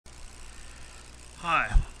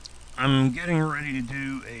Hi, I'm getting ready to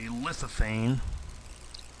do a lithophane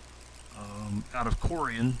out of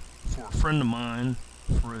corian for a friend of mine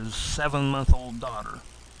for his 7-month-old daughter.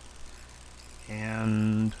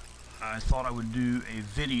 And I thought I would do a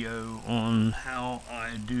video on how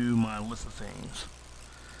I do my lithophanes.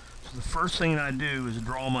 So the first thing I do is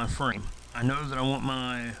draw my frame. I know that I want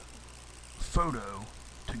my photo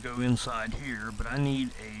to go inside here, but I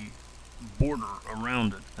need a border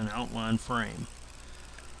around it, an outline frame.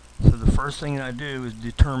 So the first thing I do is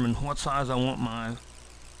determine what size I want my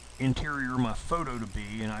interior, my photo to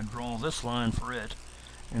be, and I draw this line for it,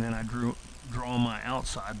 and then I draw my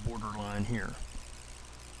outside border line here.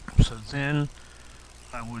 So then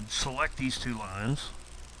I would select these two lines,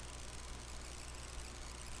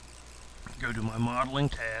 go to my modeling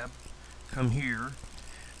tab, come here,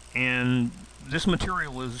 and this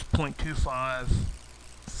material is 0.25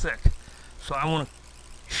 thick, so I want to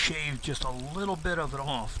shave just a little bit of it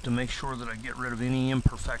off to make sure that I get rid of any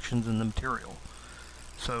imperfections in the material.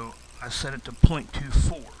 So I set it to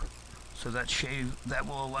 0.24, so that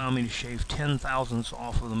will allow me to shave 10 thousandths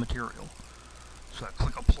off of the material. So I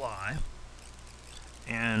click apply,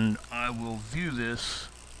 and I will view this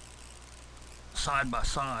side by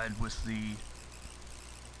side with the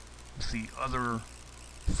other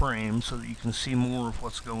frame so that you can see more of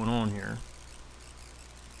what's going on here,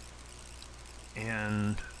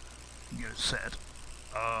 and get it set.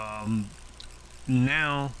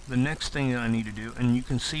 Now the next thing that I need to do, and you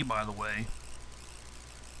can see by the way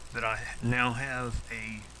that I now have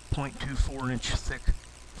a 0.24 inch thick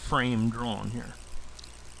frame drawn here,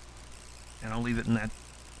 and I'll leave it in that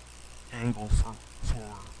angle for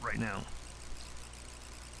right now.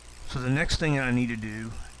 So the next thing I need to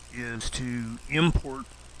do is to import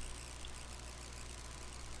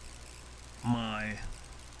my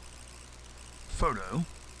photo,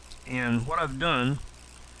 and what I've done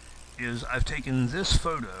is I've taken this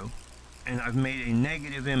photo and I've made a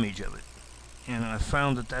negative image of it, and I've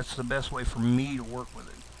found that that's the best way for me to work with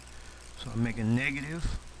it. So I make a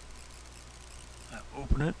negative, I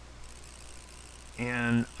open it,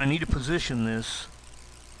 and I need to position this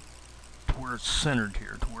to where it's centered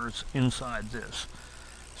here, to where it's inside this.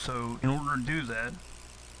 So in order to do that,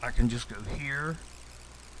 I can just go here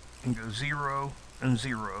and go 0 and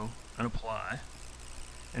 0 and apply,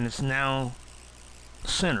 and it's now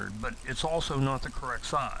centered, but it's also not the correct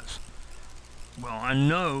size. Well, I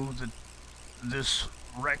know that this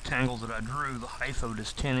rectangle that I drew, the height of it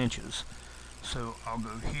is 10 inches. So I'll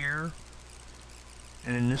go here,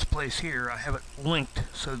 and in this place here I have it linked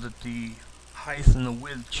so that the height and the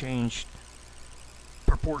width change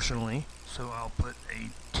proportionally. So I'll put a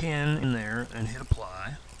 10 in there and hit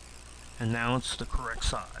apply, and now it's the correct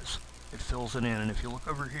size. It fills it in, and if you look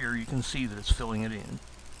over here you can see that it's filling it in.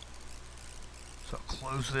 So I'll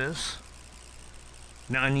close this.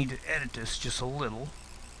 Now I need to edit this just a little,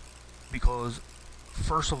 because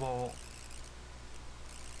first of all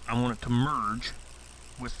I want it to merge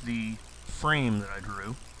with the frame that I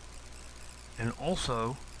drew, and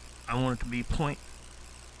also I want it to be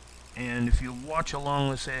and if you watch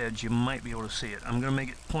along this edge you might be able to see it. I'm going to make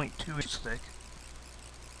it 0.2 inches thick.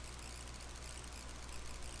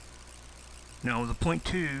 Now the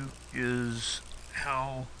 0.2 is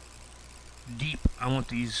how deep I want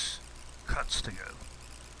these cuts to go,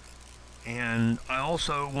 and I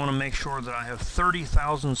also want to make sure that I have 30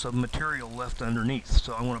 thousandths of material left underneath,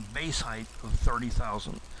 so I want a base height of 30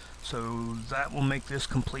 thousandths. So that will make this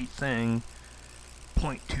complete thing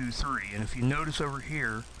 0.23, and if you notice over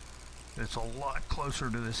here, it's a lot closer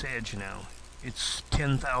to this edge now. It's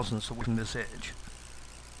 10 thousandths away from this edge.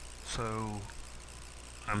 So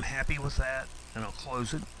I'm happy with that, and I'll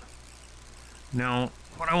close it. Now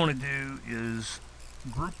what I want to do is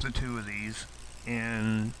group the two of these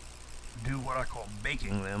and do what I call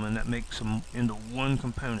baking them, and that makes them into one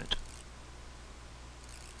component.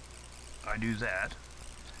 I do that.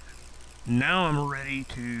 Now I'm ready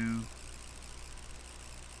to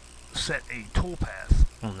set a toolpath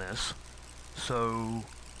on this, so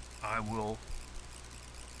I will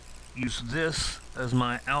use this as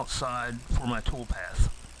my outside for my toolpath.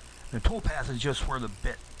 The toolpath is just where the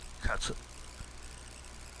bit cuts it.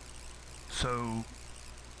 So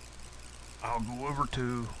I'll go over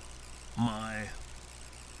to my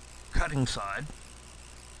cutting side,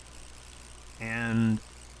 and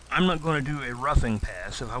I'm not going to do a roughing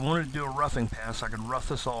pass. If I wanted to do a roughing pass I could rough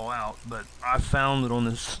this all out, but I've found that on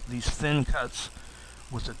these thin cuts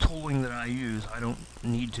with the tooling that I use I don't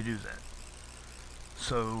need to do that.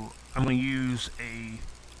 So I'm going to use a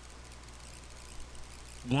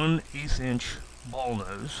 1/8 inch ball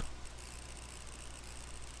nose,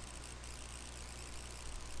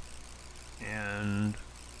 and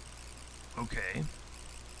okay.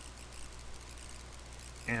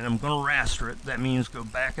 And I'm going to raster it. That means go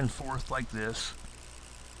back and forth like this.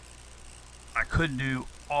 I could do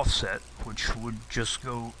offset, which would just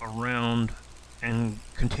go around and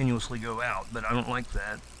continuously go out, but I don't like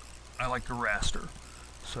that. I like to raster.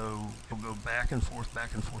 So we'll go back and forth,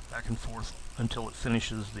 back and forth, back and forth until it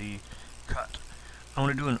finishes the cut. I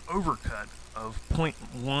want to do an overcut of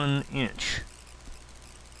 0.1 inch.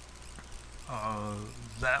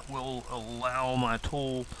 That will allow my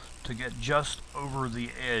tool to get just over the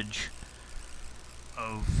edge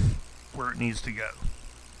of where it needs to go.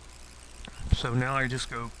 So now I just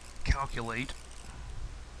go calculate.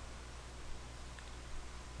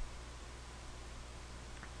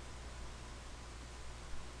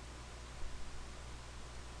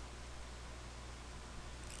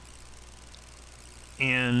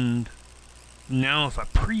 And now if I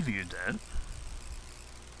previewed that,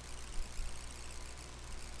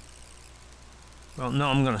 well, no,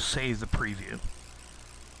 I'm going to save the preview.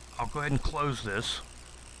 I'll go ahead and close this,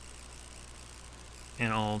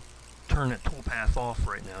 and I'll turn that toolpath off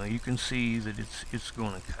right now. You can see that it's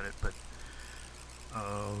going to cut it, but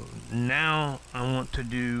now I want to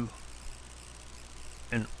do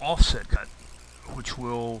an offset cut, which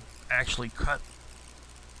will actually cut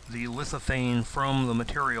the lithophane from the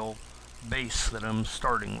material base that I'm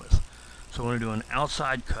starting with. So I want to do an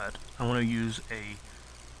outside cut. I want to use a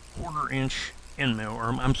 1/4 inch end mill, or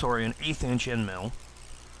I'm sorry, an 1/8 inch end mill.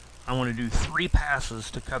 I want to do 3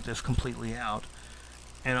 passes to cut this completely out,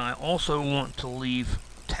 and I also want to leave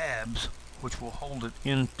tabs which will hold it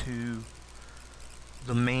into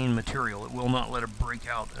the main material. It will not let it break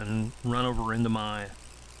out and run over into my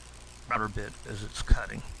router bit as it's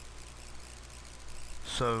cutting.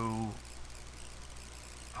 So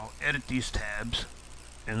I'll edit these tabs,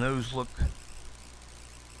 and those look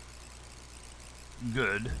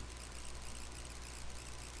good.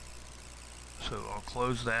 So I'll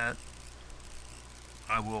close that.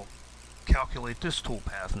 I will calculate this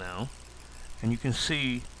toolpath now, and you can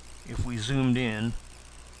see if we zoomed in,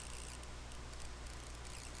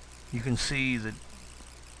 you can see that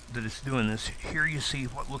it's doing this. Here you see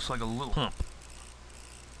what looks like a little hump,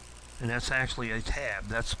 and that's actually a tab.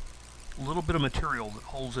 That's a little bit of material that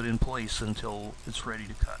holds it in place until it's ready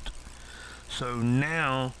to cut. So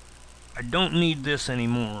now I don't need this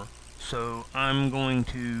anymore, so I'm going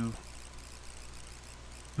to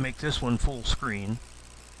make this one full screen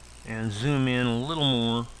and zoom in a little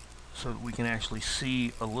more so that we can actually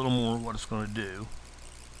see a little more what it's going to do.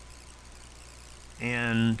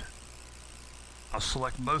 And I'll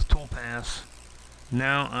select both toolpaths.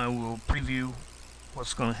 Now I will preview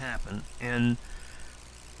what's going to happen, and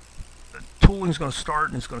the tooling is going to start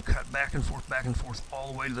and it's going to cut back and forth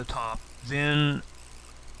all the way to the top. Then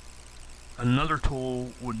another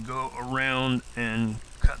tool would go around and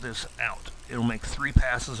cut this out. It'll make 3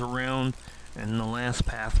 passes around, and the last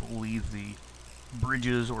path will leave the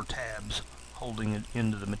bridges or tabs holding it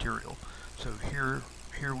into the material. So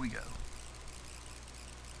here we go.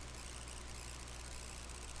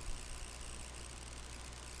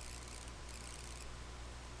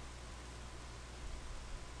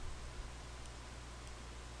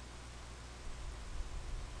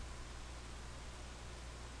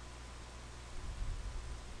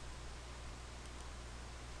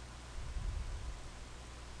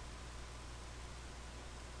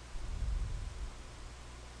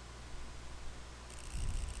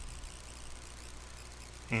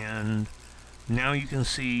 And now you can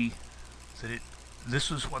see that this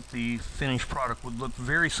is what the finished product would look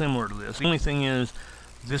very similar to this. The only thing is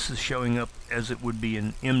this is showing up as it would be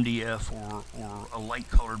an MDF or a light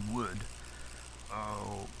colored wood.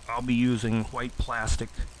 I'll be using white plastic,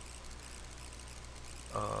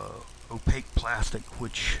 opaque plastic,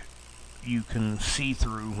 which you can see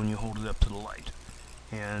through when you hold it up to the light.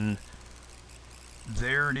 And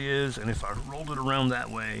there it is, and if I rolled it around that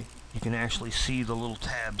way, you can actually see the little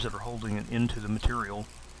tabs that are holding it into the material.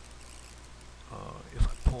 If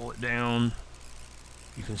I pull it down,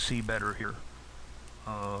 you can see better here.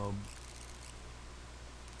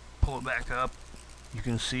 Pull it back up, you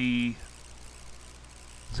can see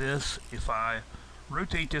this. If I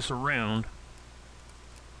rotate this around,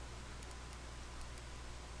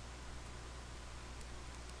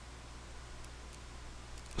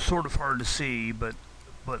 sort of hard to see, but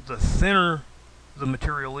the thinner the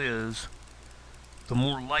material is, the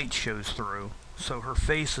more light shows through. So her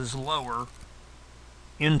face is lower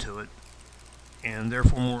into it, and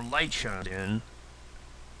therefore more light shines in.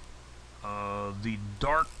 The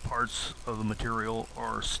dark parts of the material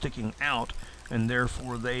are sticking out, and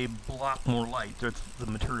therefore they block more light. The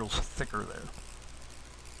material's thicker there.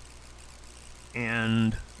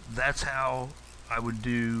 And that's how I would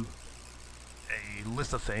do a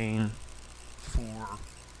lithophane for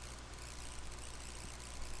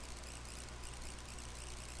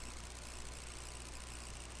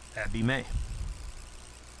Abbey Mae.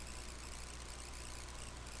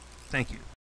 Thank you.